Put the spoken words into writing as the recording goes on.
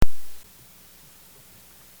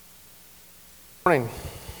Morning.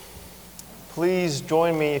 Please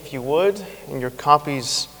join me, if you would, in your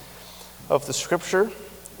copies of the Scripture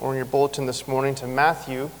or in your bulletin this morning to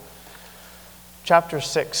Matthew chapter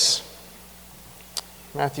 6.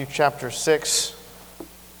 Matthew chapter 6.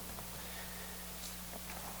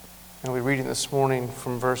 And we're reading this morning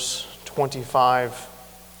from verse 25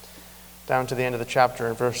 down to the end of the chapter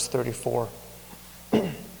in verse 34.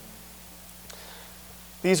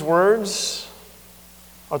 These words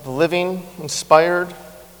are the living, inspired,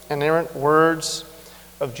 inerrant words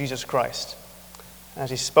of Jesus Christ. As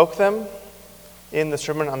he spoke them in the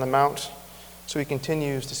Sermon on the Mount, so he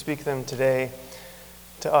continues to speak them today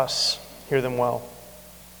to us. Hear them well.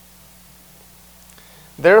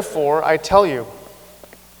 Therefore, I tell you,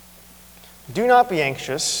 do not be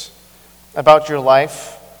anxious about your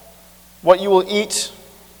life, what you will eat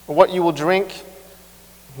or what you will drink,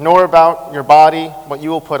 nor about your body, what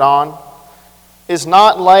you will put on. Is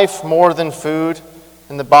not life more than food,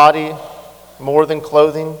 and the body more than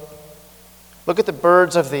clothing? Look at the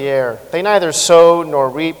birds of the air. They neither sow, nor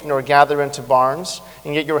reap, nor gather into barns,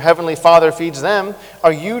 and yet your heavenly Father feeds them.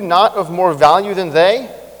 Are you not of more value than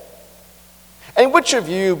they? And which of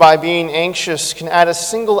you, by being anxious, can add a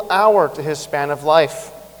single hour to his span of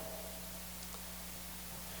life?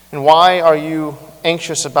 And why are you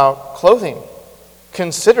anxious about clothing?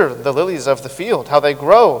 Consider the lilies of the field, how they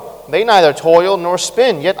grow. They neither toil nor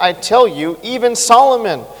spin. Yet I tell you, even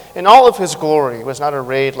Solomon, in all of his glory, was not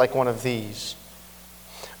arrayed like one of these.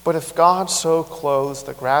 But if God so clothes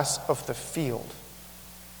the grass of the field,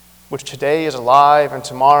 which today is alive and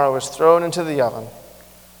tomorrow is thrown into the oven,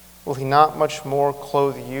 will he not much more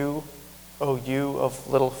clothe you, O you of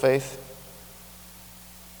little faith?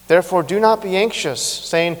 Therefore do not be anxious,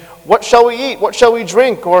 saying, what shall we eat? What shall we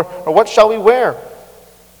drink? Or what shall we wear?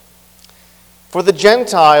 For the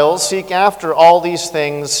Gentiles seek after all these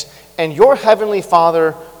things, and your heavenly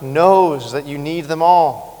Father knows that you need them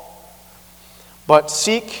all. But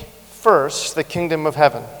seek first the kingdom of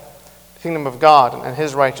heaven, the kingdom of God and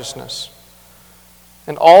his righteousness.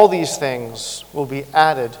 And all these things will be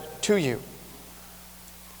added to you.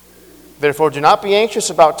 Therefore do not be anxious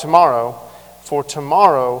about tomorrow, for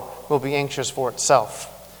tomorrow will be anxious for itself.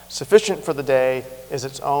 Sufficient for the day is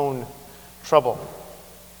its own trouble.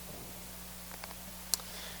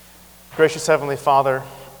 Gracious Heavenly Father,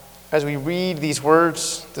 as we read these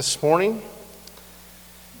words this morning,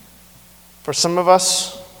 for some of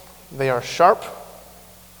us, they are sharp,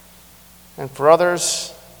 and for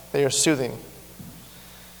others, they are soothing.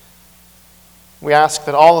 We ask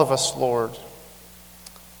that all of us, Lord,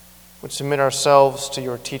 would submit ourselves to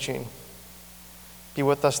your teaching. Be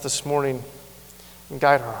with us this morning and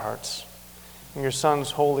guide our hearts. In your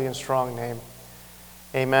Son's holy and strong name,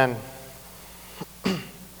 amen.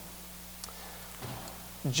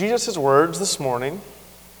 Jesus' words this morning,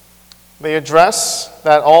 they address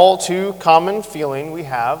that all too common feeling we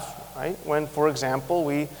have, right? When, for example,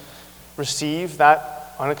 we receive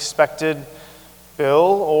that unexpected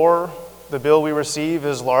bill, or the bill we receive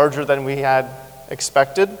is larger than we had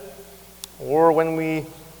expected, or when we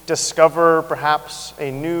discover perhaps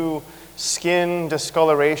a new skin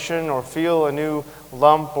discoloration, or feel a new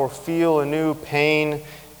lump, or feel a new pain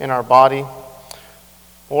in our body.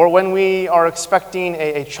 Or when we are expecting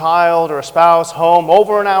a child or a spouse home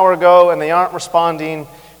over an hour ago and they aren't responding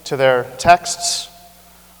to their texts.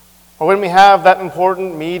 Or when we have that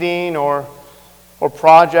important meeting or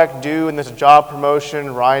project due and there's a job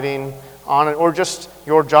promotion riding on it, or just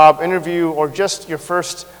your job interview, or just your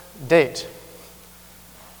first date.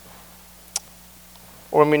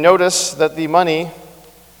 Or when we notice that the money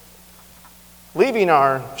leaving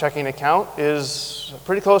our checking account is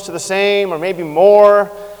pretty close to the same or maybe more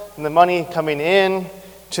than the money coming in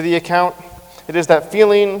to the account. It is that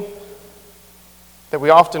feeling that we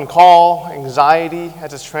often call anxiety,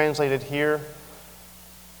 as it's translated here,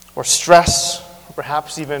 or stress, or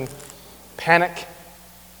perhaps even panic.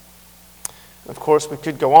 Of course, we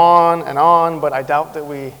could go on, but I doubt that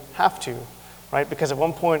we have to, right? Because at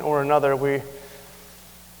one point or another, we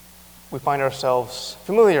find ourselves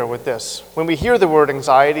familiar with this. When we hear the word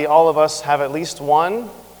anxiety, all of us have at least one,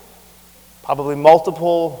 probably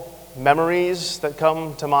multiple memories that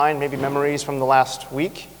come to mind, maybe memories from the last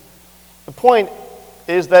week. The point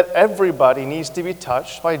is that everybody needs to be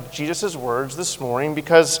touched by Jesus' words this morning,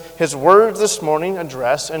 because his words this morning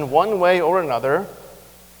address, in one way or another,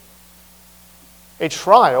 a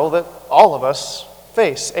trial that all of us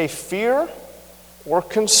face, a fear or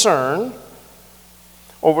concern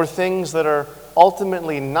over things that are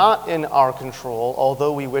ultimately not in our control,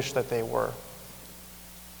 although we wish that they were.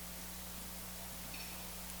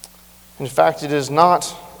 In fact, it is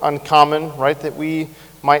not uncommon, right, that we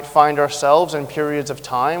might find ourselves in periods of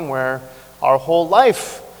time where our whole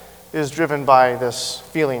life is driven by this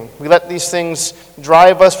feeling. We let these things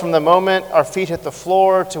drive us from the moment our feet hit the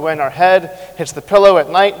floor to when our head hits the pillow at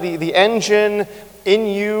night. The engine in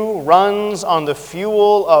you runs on the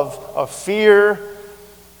fuel of fear.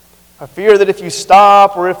 A fear that if you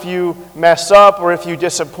stop or if you mess up or if you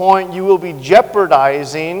disappoint, you will be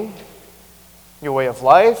jeopardizing your way of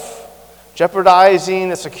life, jeopardizing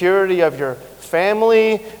the security of your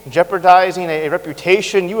family, jeopardizing a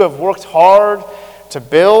reputation you have worked hard to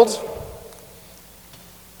build.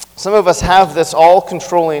 Some of us have this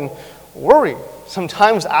all-controlling worry,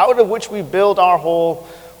 sometimes out of which we build our whole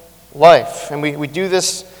life. And we do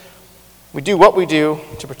this, we do what we do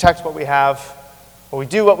to protect what we have, or we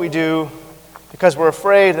do what we do because we're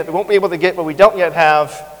afraid that we won't be able to get what we don't yet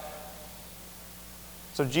have.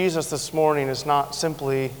 So Jesus this morning is not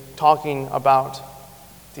simply talking about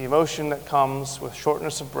the emotion that comes with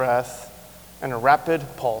shortness of breath and a rapid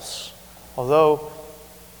pulse, although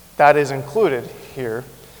that is included here.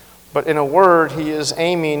 But in a word, he is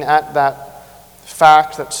aiming at that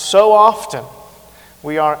fact that so often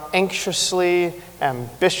we are anxiously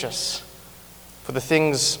ambitious for the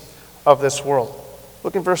things of this world.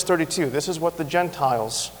 Look in verse 32. This is what the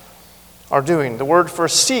Gentiles are doing. The word for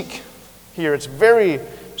seek here, it's very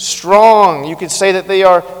strong. You could say that they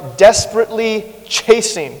are desperately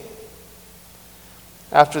chasing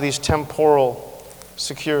after these temporal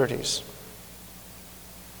securities.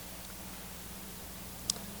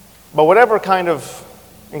 But whatever kind of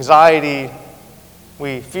anxiety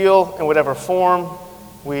we feel, in whatever form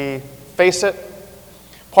we face it,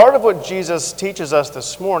 part of what Jesus teaches us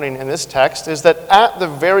this morning in this text is that at the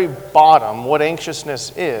very bottom, what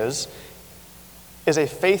anxiousness is a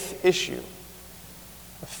faith issue.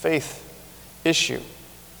 A faith issue.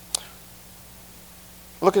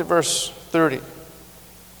 Look at verse 30.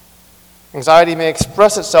 Anxiety may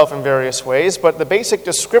express itself in various ways, but the basic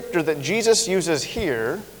descriptor that Jesus uses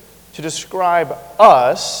here to describe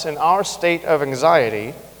us in our state of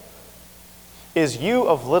anxiety is you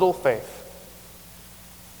of little faith.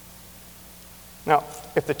 Now,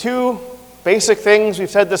 if the two basic things we've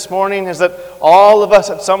said this morning is that all of us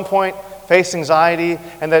at some point face anxiety,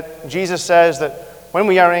 and that Jesus says that when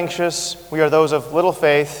we are anxious, we are those of little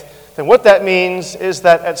faith, then what that means is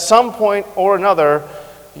that at some point or another,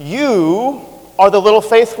 you are the little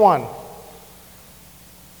faith one.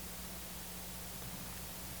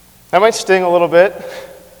 That might sting a little bit.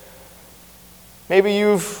 Maybe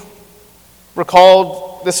you've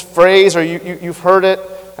recalled this phrase, or you've heard it,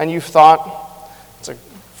 and you've thought, it's a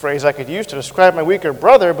phrase I could use to describe my weaker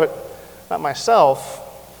brother, but not myself.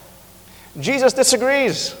 Jesus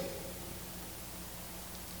disagrees.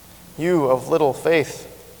 You of little faith,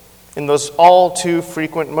 in those all too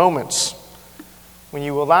frequent moments when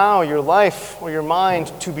you allow your life or your mind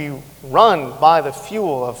to be run by the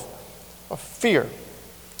fuel of fear.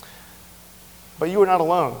 But you are not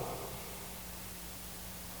alone.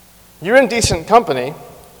 You're in decent company.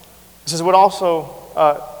 This is also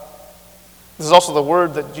the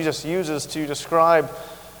word that Jesus uses to describe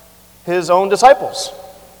his own disciples.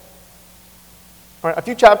 All right, a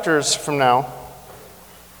few chapters from now,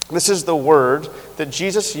 this is the word that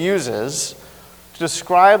Jesus uses to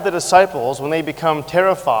describe the disciples when they become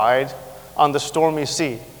terrified on the stormy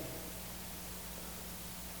sea.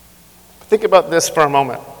 Think about this for a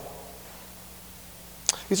moment.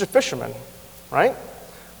 These are fishermen, right?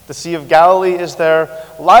 The Sea of Galilee is their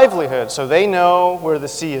livelihood, so they know where the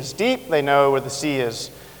sea is deep, they know where the sea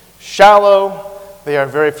is shallow, they are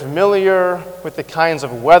very familiar with the kinds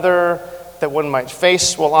of weather that one might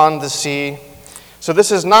face while on the sea. So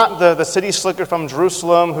this is not the city slicker from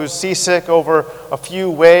Jerusalem who's seasick over a few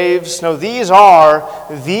waves. No, these are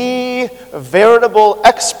the veritable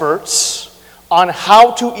experts on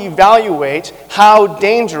how to evaluate how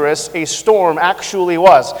dangerous a storm actually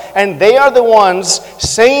was. And they are the ones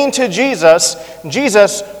saying to Jesus,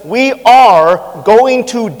 Jesus, we are going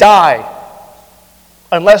to die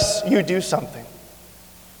unless you do something.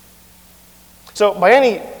 So by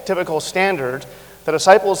any typical standard, the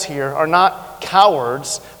disciples here are not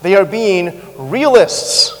cowards. They are being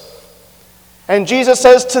realists. And Jesus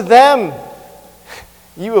says to them,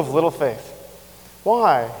 you of little faith.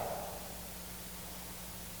 Why?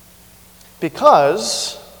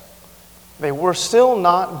 Because they were still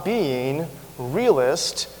not being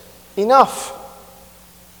realist enough.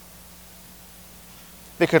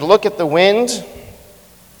 They could look at the wind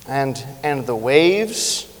and the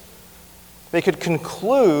waves. They could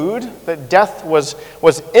conclude that death was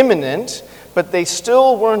imminent, but they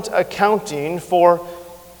still weren't accounting for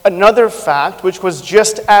another fact which was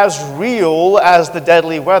just as real as the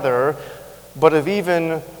deadly weather, but of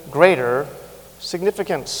even greater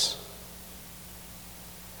significance,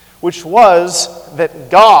 which was that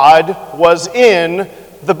God was in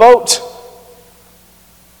the boat.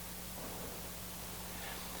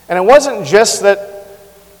 And it wasn't just that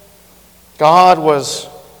God was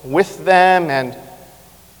with them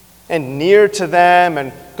and near to them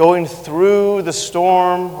and going through the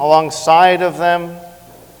storm alongside of them,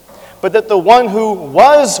 but that the one who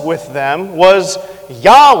was with them was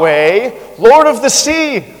Yahweh, Lord of the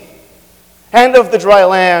sea, and of the dry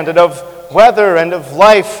land, and of weather, and of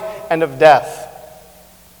life, and of death.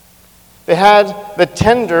 They had the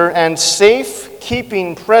tender and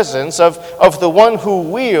safe-keeping presence of the one who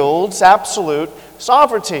wields absolute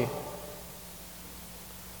sovereignty.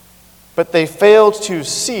 But they failed to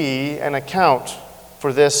see and account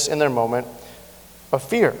for this in their moment of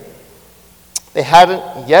fear. They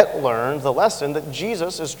hadn't yet learned the lesson that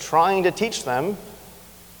Jesus is trying to teach them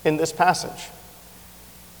in this passage.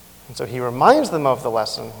 And so he reminds them of the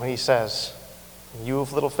lesson when he says, "You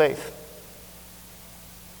of little faith."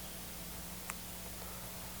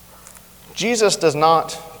 Jesus does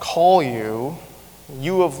not call you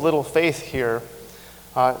of little faith here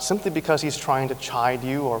simply because he's trying to chide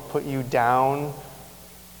you or put you down.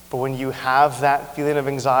 But when you have that feeling of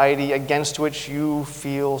anxiety against which you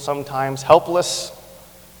feel sometimes helpless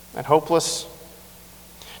and hopeless,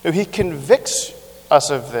 no, he convicts us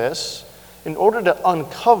of this in order to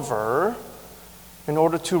uncover, in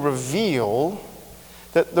order to reveal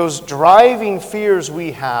that those driving fears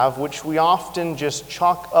we have, which we often just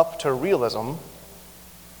chalk up to realism,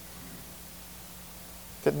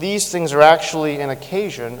 that these things are actually an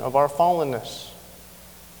occasion of our fallenness.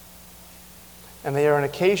 And they are an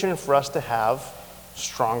occasion for us to have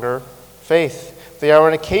stronger faith. They are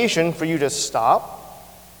an occasion for you to stop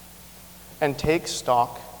and take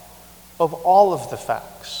stock of all of the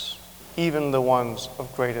facts, even the ones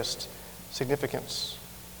of greatest significance.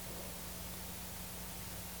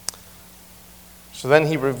 So then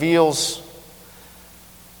he reveals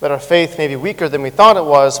that our faith may be weaker than we thought it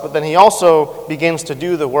was, but then he also begins to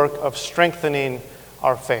do the work of strengthening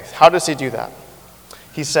our faith. How does he do that?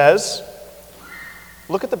 He says,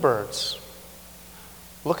 look at the birds.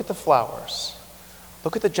 Look at the flowers.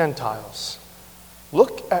 Look at the Gentiles.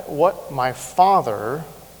 Look at what my Father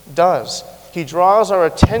does. He draws our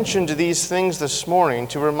attention to these things this morning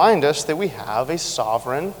to remind us that we have a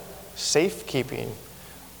sovereign, safekeeping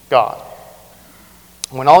God.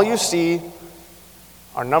 When all you see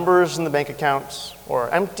are numbers in the bank accounts, or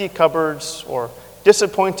empty cupboards, or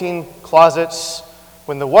disappointing closets,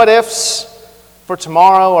 when the what-ifs for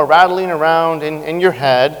tomorrow are rattling around in your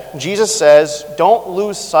head, Jesus says, don't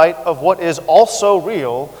lose sight of what is also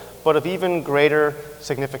real, but of even greater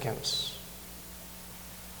significance.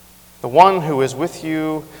 The one who is with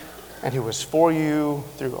you and who is for you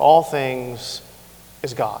through all things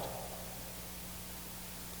is God.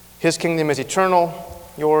 His kingdom is eternal,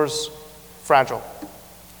 yours fragile.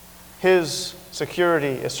 His security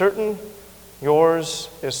is certain, yours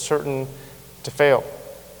is certain to fail.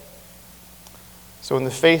 So in the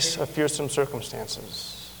face of fearsome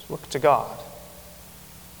circumstances, look to God,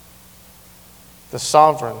 the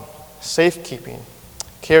sovereign, safekeeping,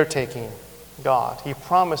 caretaking God. He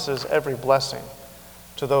promises every blessing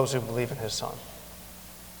to those who believe in his Son.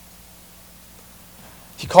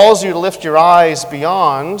 He calls you to lift your eyes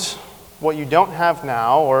beyond what you don't have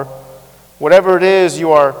now, or whatever it is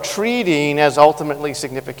you are treating as ultimately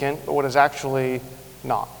significant, but what is actually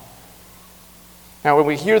not. Now, when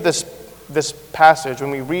we hear this passage,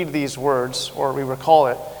 when we read these words, or we recall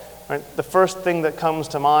it, right, the first thing that comes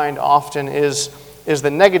to mind often is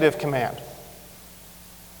the negative command.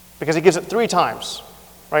 Because he gives it 3 times.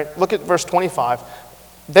 Right? Look at verse 25.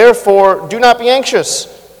 Therefore, do not be anxious.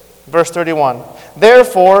 Verse 31.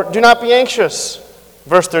 Therefore, do not be anxious.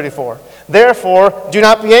 Verse 34. Therefore, do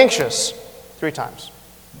not be anxious. 3 times.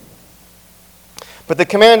 But the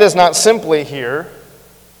command is not simply here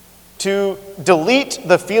to delete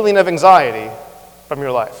the feeling of anxiety from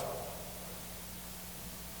your life.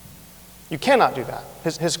 You cannot do that.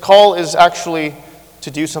 His call is actually to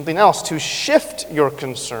do something else, to shift your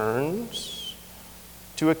concerns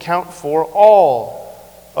to account for all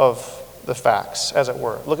of the facts, as it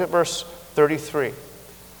were. Look at verse 33.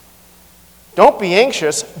 Don't be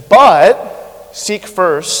anxious, but seek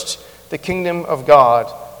first the kingdom of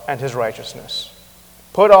God and his righteousness.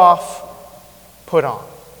 Put off, put on.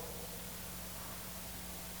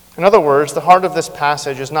 In other words, the heart of this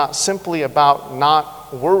passage is not simply about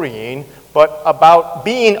not worrying, but about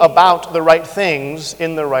being about the right things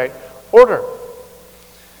in the right order.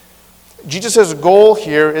 Jesus' goal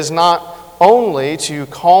here is not only to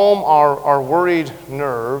calm our worried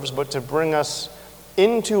nerves, but to bring us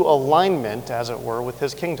into alignment, as it were, with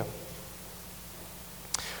his kingdom.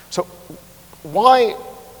 So, why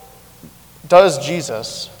does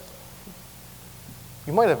Jesus,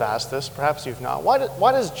 you might have asked this, perhaps you've not,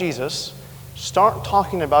 why does Jesus start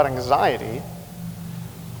talking about anxiety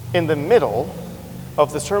in the middle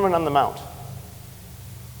of the Sermon on the Mount?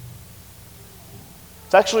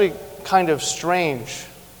 It's actually kind of strange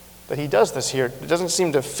that he does this here. It doesn't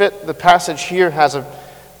seem to fit. The passage here has a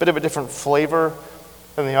bit of a different flavor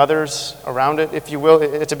than the others around it, if you will.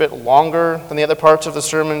 It's a bit longer than the other parts of the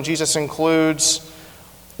sermon Jesus includes.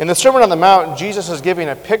 In the Sermon on the Mount, Jesus is giving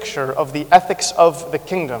a picture of the ethics of the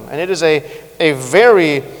kingdom, and it is a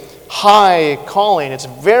very high calling. It's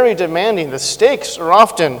very demanding. The stakes are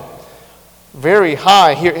often very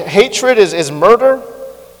high. Here, hatred is murder.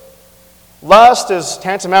 Lust is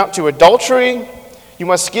tantamount to adultery. You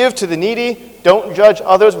must give to the needy. Don't judge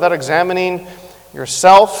others without examining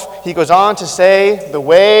yourself. He goes on to say, the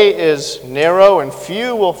way is narrow and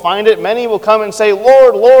few will find it. Many will come and say,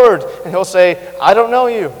 Lord, Lord. And he'll say, I don't know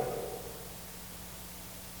you.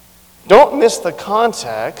 Don't miss the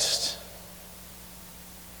context,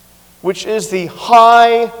 which is the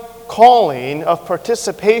high calling of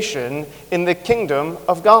participation in the kingdom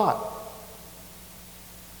of God.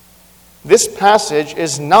 This passage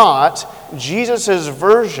is not Jesus'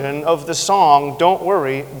 version of the song, Don't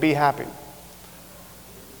Worry, Be Happy.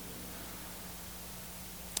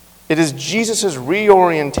 It is Jesus'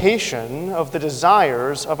 reorientation of the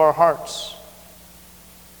desires of our hearts.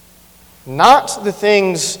 Not the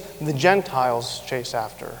things the Gentiles chase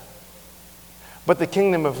after, but the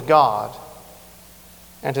kingdom of God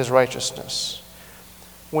and his righteousness.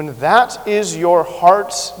 When that is your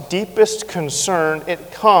heart's deepest concern,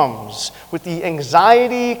 it comes with the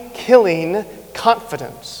anxiety-killing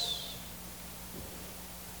confidence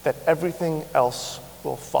that everything else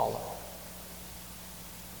will follow.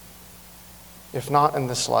 If not in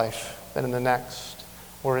this life, then in the next,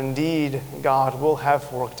 where indeed God will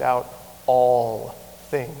have worked out all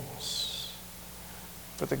things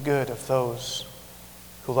for the good of those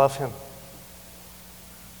who love him.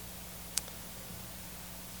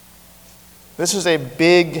 This is a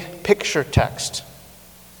big picture text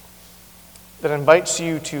that invites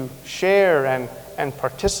you to share and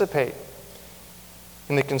participate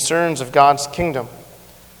in the concerns of God's kingdom.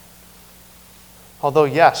 Although,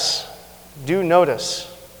 yes, do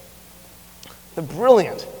notice the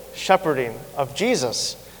brilliant shepherding of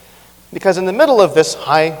Jesus, because in the middle of this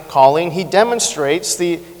high calling, he demonstrates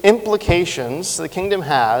the implications the kingdom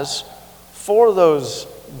has for those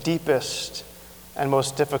deepest and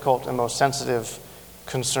most difficult and most sensitive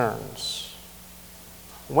concerns.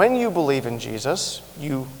 When you believe in Jesus,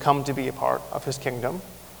 you come to be a part of his kingdom.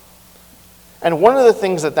 And one of the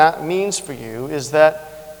things that means for you is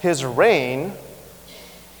that his reign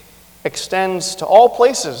extends to all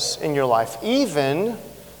places in your life, even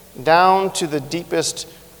down to the deepest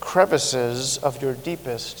crevices of your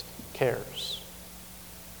deepest cares.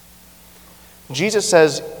 Jesus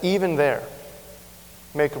says, even there,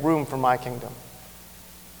 make room for my kingdom.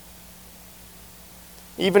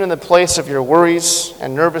 Even in the place of your worries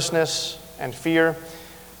and nervousness and fear,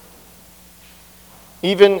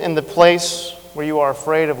 even in the place where you are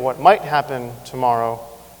afraid of what might happen tomorrow,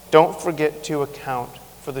 don't forget to account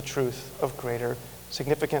for the truth of greater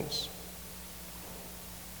significance.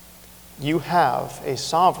 You have a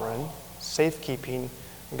sovereign, safekeeping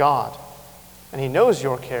God, and he knows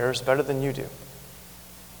your cares better than you do.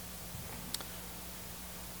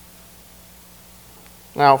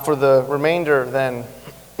 Now, for the remainder, then,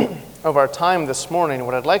 of our time this morning,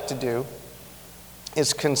 what I'd like to do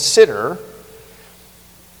is consider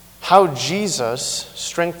how Jesus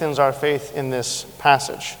strengthens our faith in this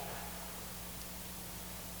passage.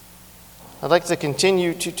 I'd like to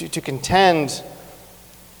continue to contend,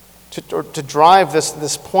 to drive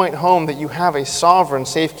this point home that you have a sovereign,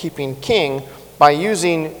 safekeeping king by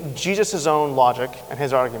using Jesus' own logic and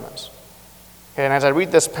his arguments. Okay, and as I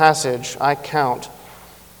read this passage, I count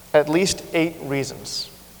at least 8 reasons.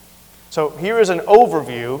 So here is an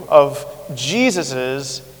overview of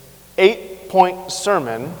Jesus' 8-point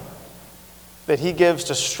sermon that he gives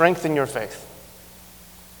to strengthen your faith.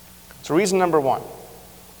 So reason number 1.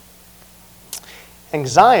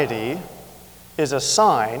 Anxiety is a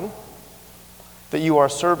sign that you are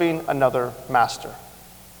serving another master.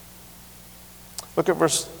 Look at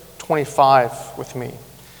verse 25 with me.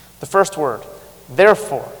 The first word,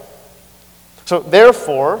 therefore. So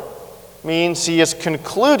therefore means he is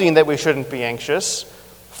concluding that we shouldn't be anxious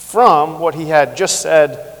from what he had just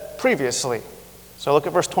said previously. So look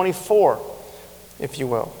at verse 24, if you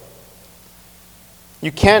will.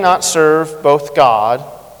 You cannot serve both God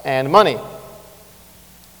and money.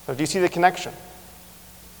 So do you see the connection?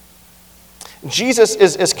 Jesus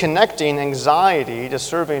is connecting anxiety to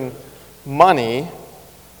serving money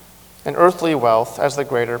and earthly wealth as the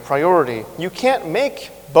greater priority. You can't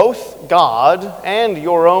make both God and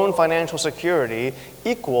your own financial security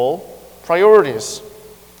equal priorities.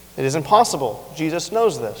 It is impossible. Jesus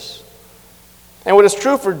knows this. And what is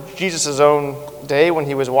true for Jesus' own day when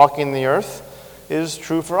he was walking the earth is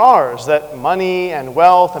true for ours, that money and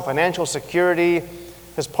wealth and financial security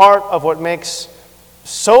is part of what makes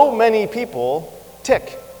so many people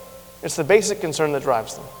tick. It's the basic concern that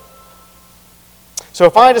drives them. So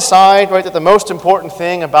if I decide, right, that the most important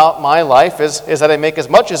thing about my life is that I make as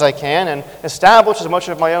much as I can and establish as much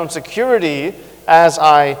of my own security as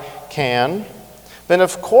I can, then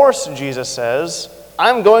of course, Jesus says,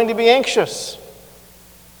 I'm going to be anxious.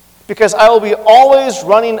 Because I will be always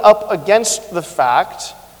running up against the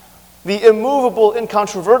fact, the immovable,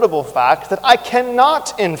 incontrovertible fact, that I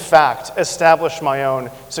cannot, in fact, establish my own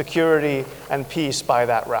security and peace by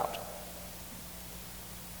that route.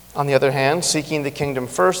 On the other hand, seeking the kingdom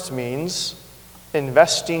first means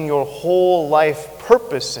investing your whole life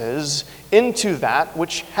purposes into that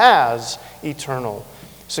which has eternal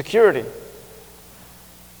security.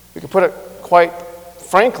 We could put it quite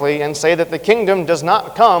frankly and say that the kingdom does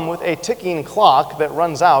not come with a ticking clock that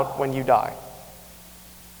runs out when you die.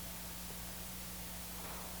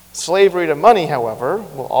 Slavery to money, however,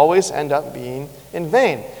 will always end up being in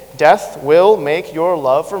vain. Death will make your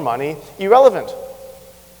love for money irrelevant.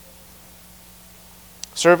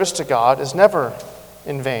 Service to God is never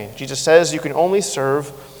in vain. Jesus says you can only serve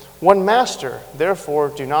one master. Therefore,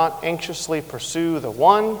 do not anxiously pursue the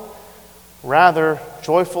one, rather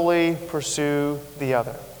joyfully pursue the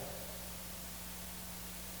other.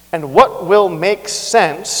 And what will make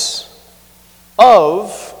sense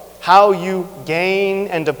of how you gain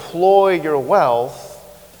and deploy your wealth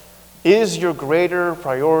is your greater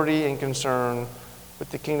priority and concern with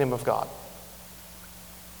the kingdom of God.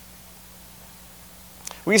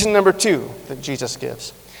 Reason number 2 that Jesus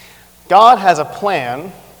gives. God has a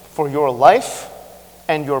plan for your life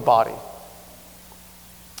and your body.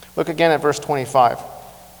 Look again at verse 25.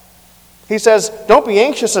 He says, don't be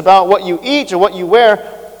anxious about what you eat or what you wear.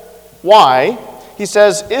 Why? He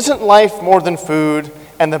says, isn't life more than food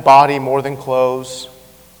and the body more than clothes?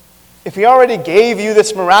 If he already gave you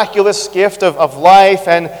this miraculous gift of life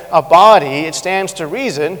and a body, it stands to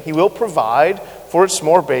reason he will provide for its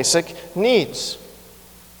more basic needs.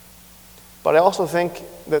 But I also think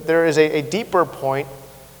that there is a deeper point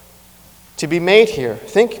to be made here.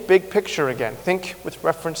 Think big picture again. Think with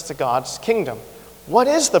reference to God's kingdom. What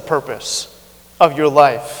is the purpose of your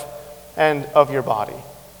life and of your body?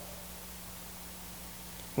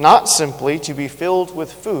 Not simply to be filled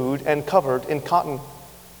with food and covered in cotton,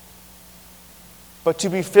 but to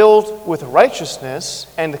be filled with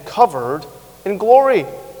righteousness and covered in glory.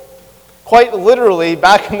 Quite literally,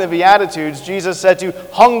 back in the Beatitudes, Jesus said to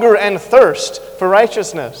hunger and thirst for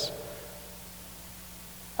righteousness.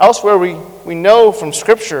 Elsewhere, we know from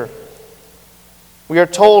Scripture, we are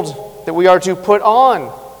told that we are to put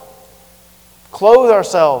on, clothe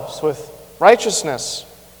ourselves with righteousness.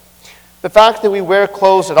 The fact that we wear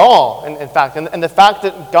clothes at all, and the fact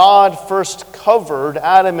that God first covered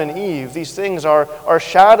Adam and Eve, these things are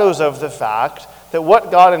shadows of the fact that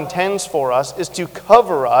what God intends for us is to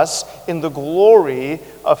cover us in the glory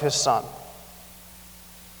of His Son.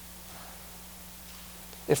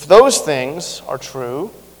 If those things are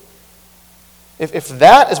true, if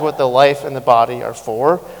that is what the life and the body are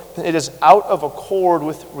for, then it is out of accord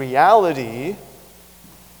with reality,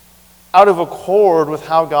 out of accord with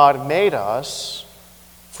how God made us,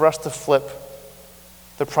 for us to flip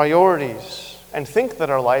the priorities and think that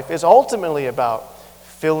our life is ultimately about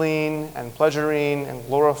filling and pleasuring and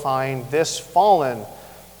glorifying this fallen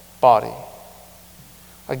body.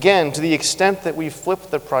 Again, to the extent that we flip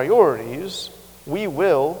the priorities, we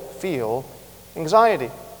will feel anxiety.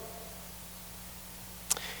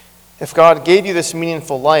 If God gave you this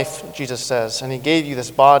meaningful life, Jesus says, and He gave you this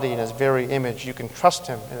body in His very image, you can trust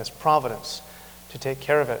Him in His providence to take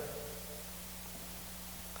care of it.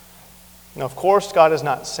 Now, of course, God is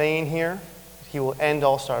not saying here that He will end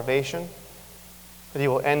all starvation, that He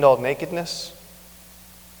will end all nakedness.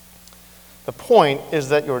 The point is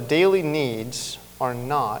that your daily needs are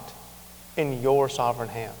not in your sovereign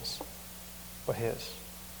hands, but His.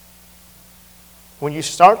 When you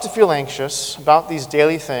start to feel anxious about these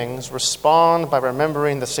daily things, respond by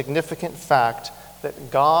remembering the significant fact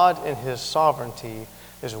that God in His sovereignty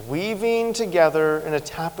is weaving together in a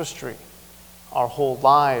tapestry our whole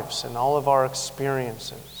lives and all of our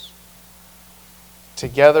experiences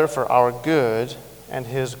together for our good and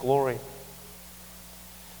His glory.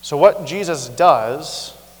 So what Jesus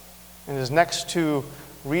does in His next two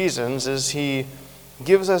reasons is He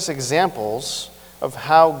gives us examples of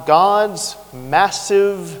how God's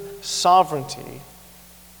massive sovereignty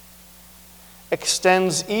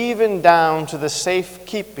extends even down to the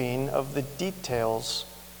safekeeping of the details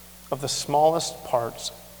of the smallest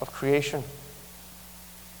parts of creation.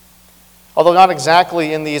 Although not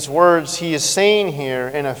exactly in these words, He is saying here,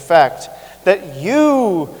 in effect, that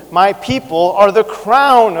you, my people, are the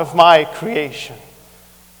crown of my creation.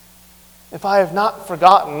 If I have not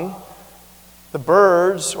forgotten the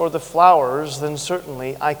birds or the flowers, then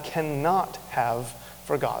certainly I cannot have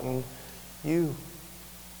forgotten you.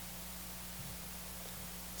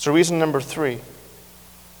 So reason number 3.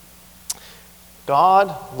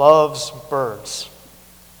 God loves birds.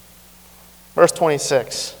 Verse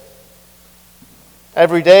 26.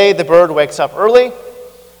 Every day the bird wakes up early.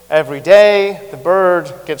 Every day the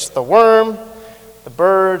bird gets the worm. The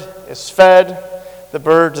bird is fed. The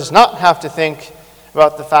bird does not have to think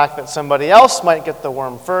about the fact that somebody else might get the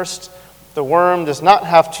worm first. The worm does not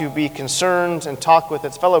have to be concerned and talk with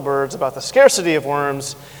its fellow birds about the scarcity of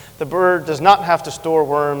worms. The bird does not have to store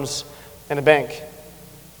worms in a bank.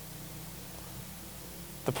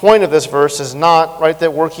 The point of this verse is not, right,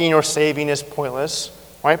 that working or saving is pointless,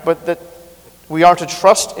 right, but that we are to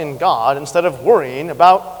trust in God instead of worrying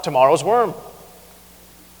about tomorrow's worm.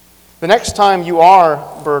 The next time you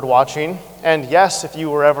are bird watching, and yes, if you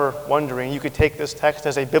were ever wondering, you could take this text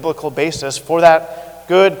as a biblical basis for that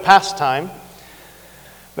good pastime.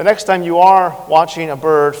 The next time you are watching a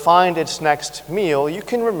bird find its next meal, you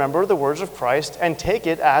can remember the words of Christ and take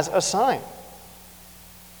it as a sign.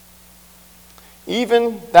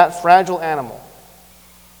 Even that fragile animal,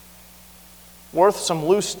 worth some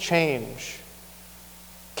loose change,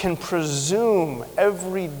 can presume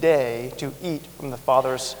every day to eat from the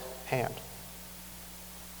Father's hand.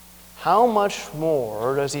 How much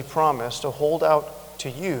more does He promise to hold out to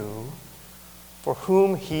you, for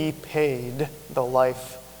whom He paid the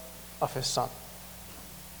life of His Son?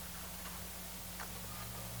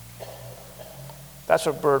 That's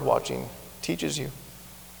what bird watching teaches you.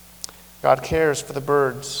 God cares for the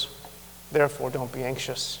birds, therefore don't be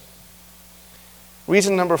anxious.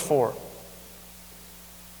 Reason number 4.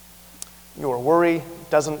 Your worry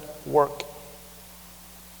doesn't work.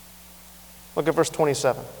 Look at verse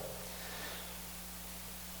 27.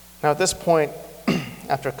 Now at this point,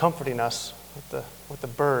 after comforting us with the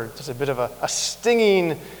bird, there's a bit of a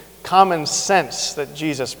stinging common sense that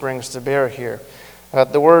Jesus brings to bear here.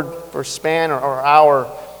 The word for span or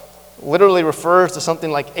hour literally refers to something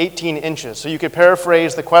like 18 inches. So you could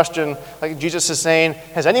paraphrase the question like Jesus is saying,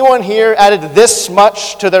 has anyone here added this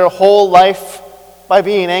much to their whole life by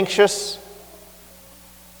being anxious?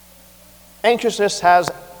 Anxiousness has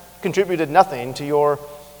contributed nothing to your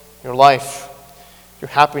life, your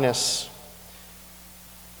happiness,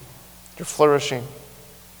 your flourishing.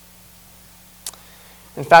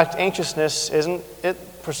 In fact, anxiousness, isn't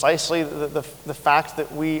it precisely the fact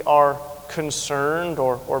that we are concerned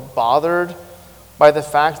or bothered by the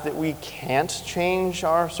fact that we can't change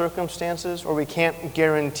our circumstances or we can't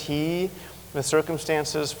guarantee the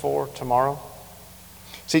circumstances for tomorrow?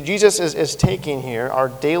 See, Jesus is taking here our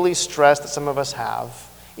daily stress that some of us have,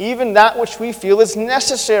 even that which we feel is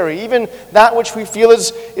necessary, even that which we feel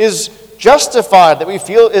is justified, that we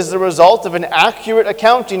feel is the result of an accurate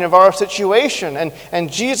accounting of our situation. And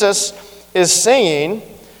Jesus is saying,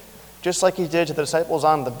 just like He did to the disciples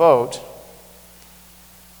on the boat,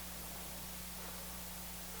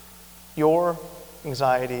 your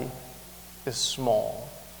anxiety is small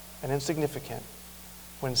and insignificant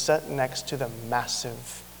when set next to the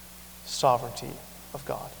massive sovereignty of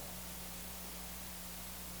God.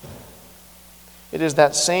 It is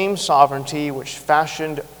that same sovereignty which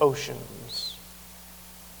fashioned oceans,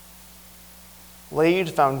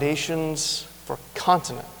 laid foundations for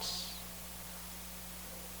continents,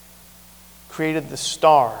 created the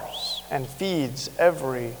stars, and feeds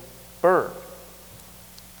every bird.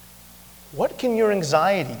 What can your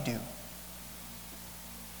anxiety do?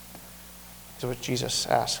 Is what Jesus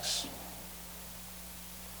asks.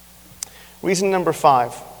 Reason number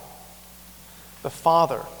 5. The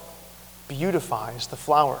Father beautifies the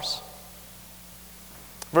flowers.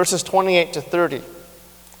 Verses 28 to 30,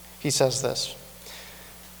 He says this.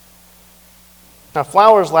 Now,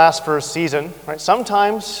 flowers last for a season, right?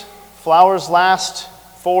 Sometimes flowers last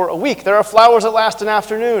for a week. There are flowers that last an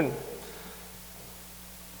afternoon.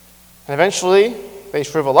 And eventually, they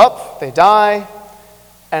shrivel up, they die,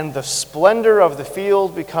 and the splendor of the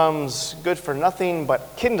field becomes good for nothing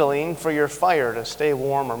but kindling for your fire to stay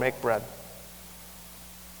warm or make bread.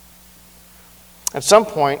 At some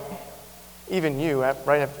point, even you,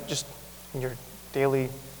 right, just in your daily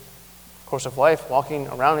course of life, walking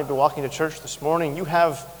around, maybe walking to church this morning, you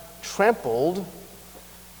have trampled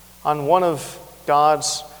on one of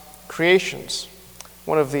God's creations,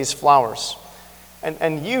 one of these flowers.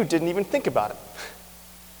 And you didn't even think about it.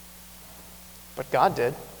 But God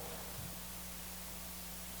did.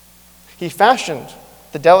 He fashioned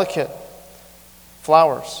the delicate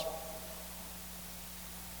flowers.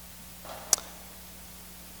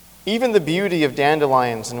 Even the beauty of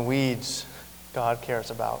dandelions and weeds, God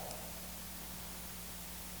cares about.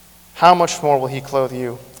 How much more will He clothe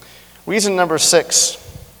you? Reason number 6,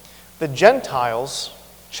 the Gentiles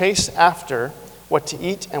chase after what to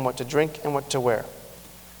eat and what to drink and what to wear.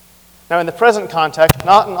 Now, in the present context,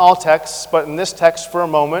 not in all texts, but in this text for a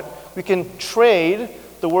moment, we can trade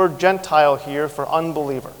the word Gentile here for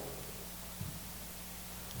unbeliever.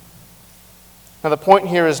 Now, the point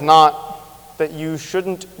here is not that you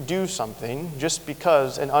shouldn't do something just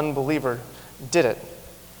because an unbeliever did it.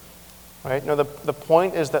 Right? No, the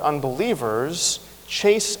point is that unbelievers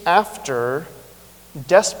chase after,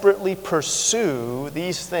 desperately pursue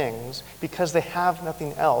these things because they have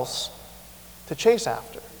nothing else to chase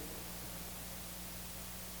after.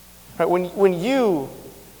 Right? When you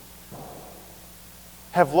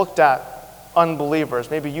have looked at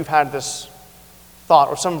unbelievers, maybe you've had this thought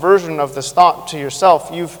or some version of this thought to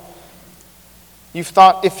yourself, you've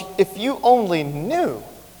thought, if you only knew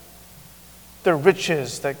the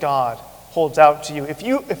riches that God holds out to you, if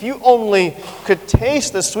you only could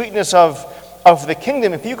taste the sweetness of the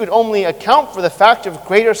kingdom, if you could only account for the fact of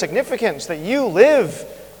greater significance that you live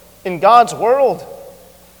in God's world.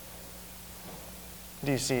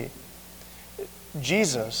 Do you see?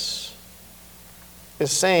 Jesus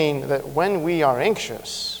is saying that when we are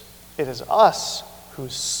anxious, it is us who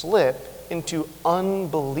slip into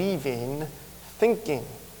unbelieving thinking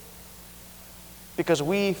because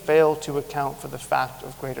we fail to account for the fact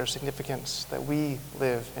of greater significance that we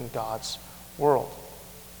live in God's world.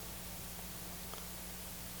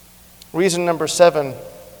 Reason number 7,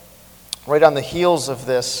 right on the heels of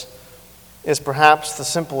this, is perhaps the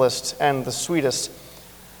simplest and the sweetest.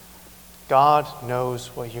 God knows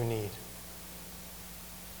what you need.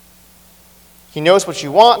 He knows what you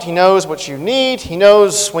want. He knows what you need. He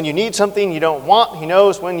knows when you need something you don't want. He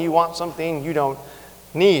knows when you want something you don't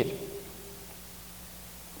need.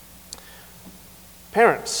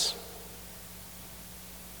 Parents,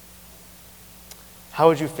 how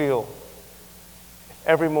would you feel if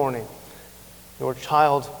every morning your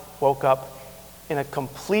child woke up in a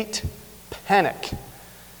complete panic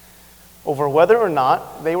over whether or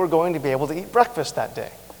not they were going to be able to eat breakfast that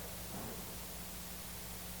day?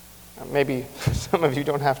 Maybe some of you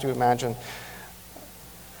don't have to imagine.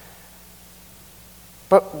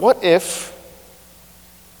 But what if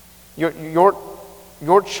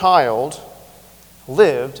your child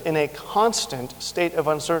lived in a constant state of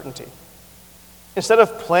uncertainty? Instead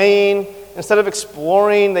of playing, instead of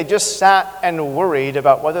exploring, they just sat and worried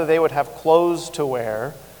about whether they would have clothes to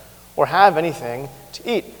wear or have anything to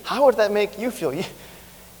eat. How would that make you feel?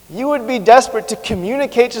 You would be desperate to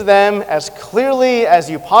communicate to them as clearly as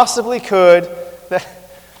you possibly could that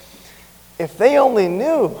if they only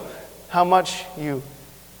knew how much you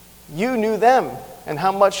knew them and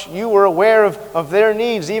how much you were aware of their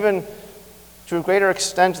needs, even to a greater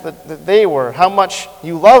extent that they were, how much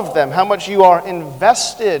you love them, how much you are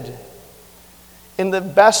invested in the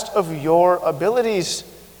best of your abilities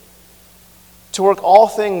to work all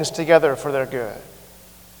things together for their good.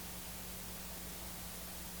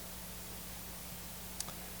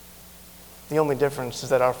 The only difference is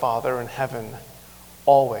that our Father in heaven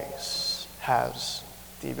always has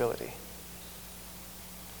the ability.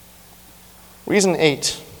 Reason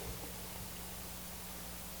 8.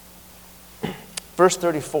 Verse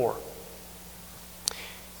 34.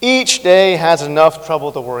 Each day has enough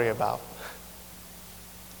trouble to worry about.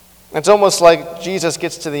 It's almost like Jesus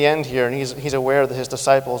gets to the end here and he's aware that his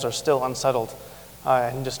disciples are still unsettled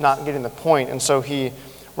and just not getting the point. And so he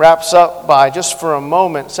wraps up by, just for a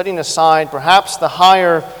moment, setting aside perhaps the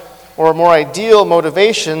higher or more ideal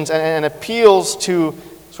motivations and appeals to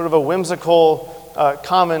sort of a whimsical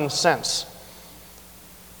common sense.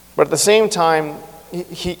 But at the same time,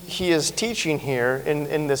 he is teaching here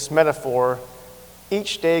in this metaphor,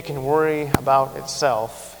 each day can worry about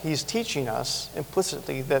itself. He's teaching us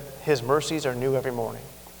implicitly that his mercies are new every morning.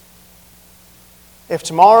 If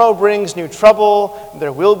tomorrow brings new trouble,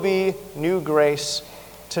 there will be new grace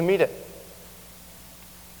to meet it.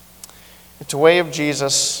 It's a way of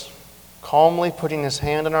Jesus calmly putting his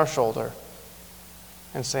hand on our shoulder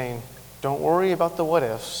and saying, don't worry about the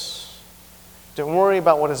what-ifs. Don't worry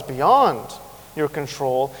about what is beyond your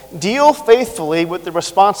control. Deal faithfully with the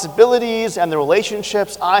responsibilities and the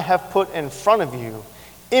relationships I have put in front of you.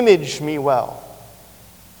 Image me well.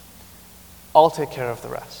 I'll take care of the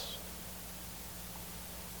rest.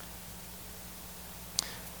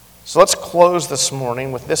 So let's close this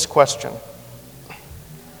morning with this question.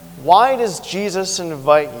 Why does Jesus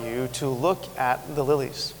invite you to look at the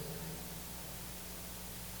lilies?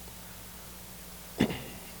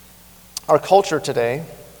 Our culture today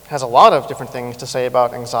has a lot of different things to say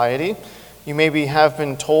about anxiety. You maybe have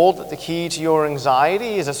been told that the key to your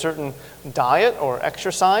anxiety is a certain diet or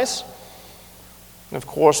exercise. And of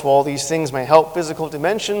course, while these things may help physical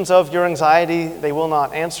dimensions of your anxiety, they will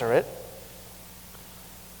not answer it.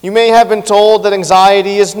 You may have been told that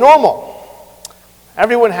anxiety is normal.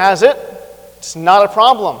 Everyone has it. It's not a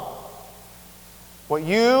problem. What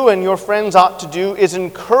you and your friends ought to do is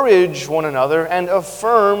encourage one another and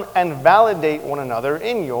affirm and validate one another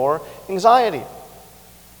in your anxiety.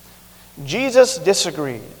 Jesus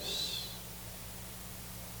disagrees,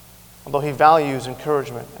 although he values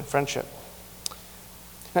encouragement and friendship.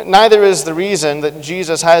 Neither is the reason that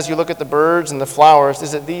Jesus has you look at the birds and the flowers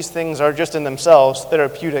is that these things are just in themselves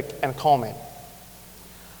therapeutic and calming.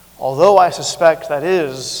 Although I suspect that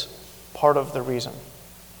is part of the reason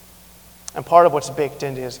and part of what's baked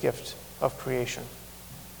into his gift of creation.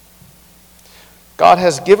 God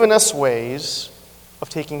has given us ways of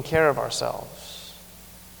taking care of ourselves.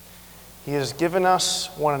 He has given us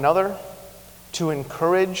one another to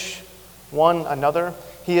encourage one another.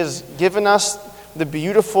 He has given us the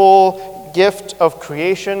beautiful gift of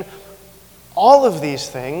creation. All of these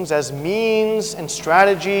things as means and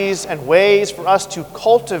strategies and ways for us to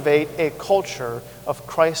cultivate a culture of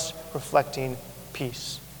Christ-reflecting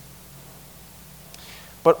peace.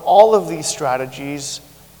 But all of these strategies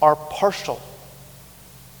are partial.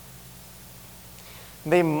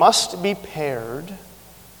 They must be paired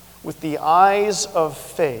with the eyes of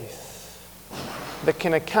faith that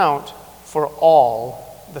can account for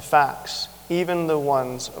all the facts, even the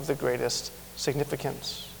ones of the greatest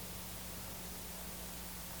significance.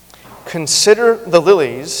 Consider the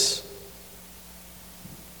lilies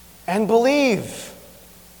and believe.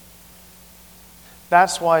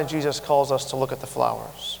 That's why Jesus calls us to look at the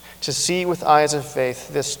flowers, to see with eyes of faith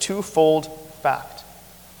this twofold fact.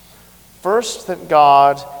 First, that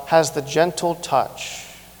God has the gentle touch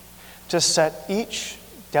to set each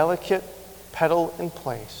delicate petal in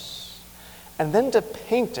place, and then to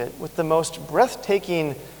paint it with the most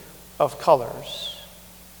breathtaking of colors.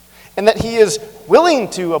 And that he is willing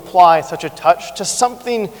to apply such a touch to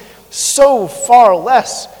something so far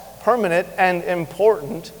less permanent and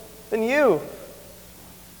important than you.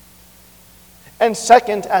 And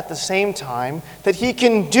second, at the same time, that he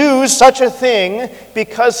can do such a thing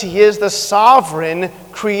because he is the sovereign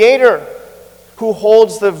creator who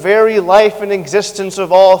holds the very life and existence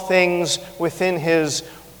of all things within his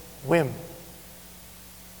whim.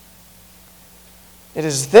 It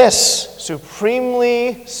is this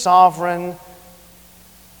supremely sovereign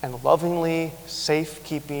and lovingly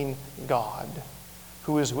safekeeping God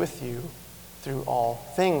who is with you through all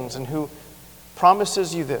things and who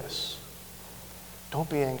promises you this. Don't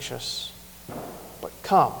be anxious, but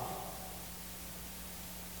come.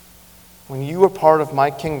 When you are part of my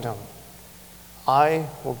kingdom, I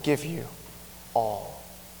will give you all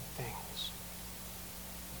things.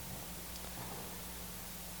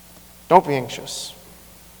 Don't be anxious.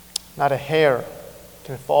 Not a hair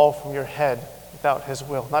can fall from your head without his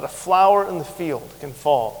will. Not a flower in the field can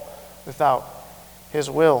fall without his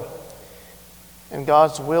will. And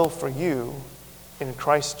God's will for you in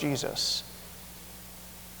Christ Jesus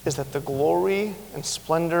is that the glory and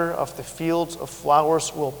splendor of the fields of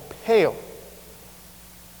flowers will pale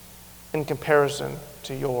in comparison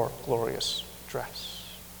to your glorious dress.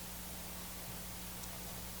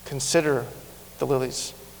 Consider the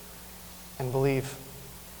lilies and believe.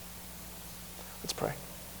 Let's pray.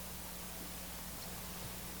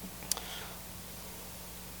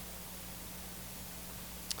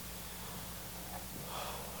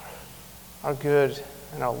 Our good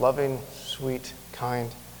and our loving, sweet, kind,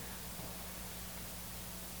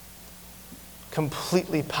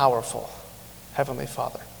 completely powerful Heavenly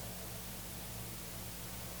Father,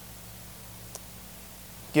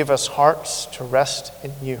 give us hearts to rest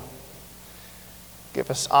in you. Give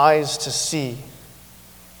us eyes to see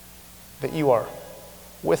that you are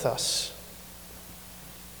with us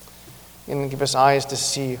and give us eyes to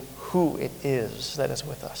see who it is that is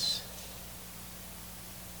with us.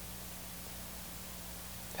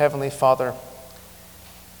 Heavenly Father,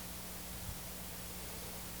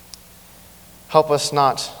 help us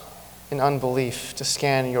not in unbelief to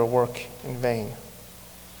scan your work in vain.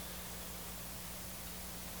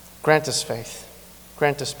 Grant us faith.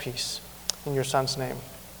 Grant us peace. In your Son's name,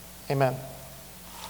 amen.